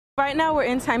Right now we're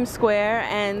in Times Square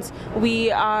and we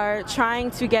are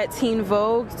trying to get Teen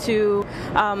Vogue to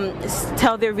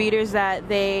tell their readers that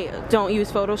they don't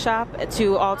use Photoshop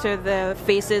to alter the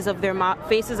faces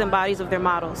and bodies of their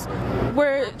models.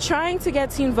 We're trying to get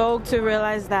Teen Vogue to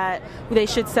realize that they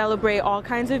should celebrate all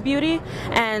kinds of beauty,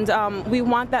 and we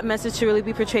want that message to really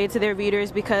be portrayed to their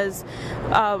readers because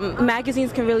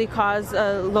magazines can really cause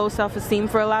a low self-esteem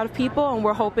for a lot of people, and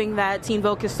we're hoping that Teen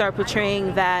Vogue can start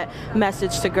portraying that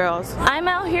message to girls. I'm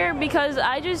out here because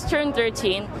I just turned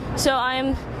 13, so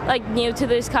I'm like new to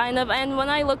this kind of, and when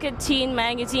I look at teen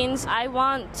magazines, I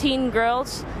want teen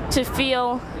girls to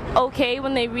feel okay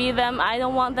when they read them. I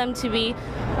don't want them to be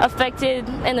affected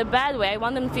in a bad way. I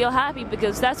want them to feel happy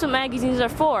because that's what magazines are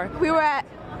for. We were at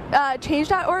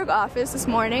change.org office this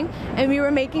morning and we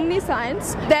were making these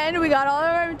signs. Then we got all of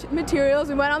our materials,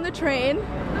 we went on the train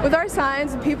with our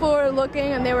signs and people were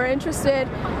looking and they were interested,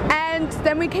 and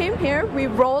then we came here, we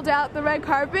rolled out the red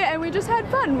carpet and we just had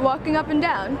fun walking up and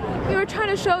down. We were trying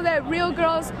to show that real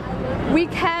girls, we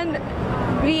can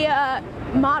be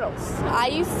models. I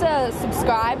used to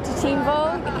subscribe to Teen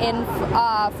Vogue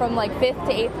from like 5th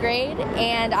to 8th grade,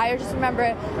 and I just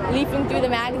remember leafing through the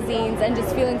magazines and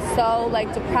just feeling so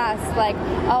like depressed, like,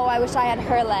 oh, I wish I had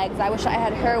her legs, I wish I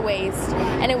had her waist,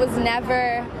 and it was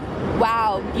never,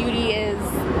 wow, beauty is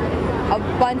a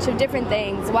bunch of different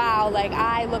things, wow, like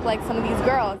I look like some of these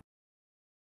girls.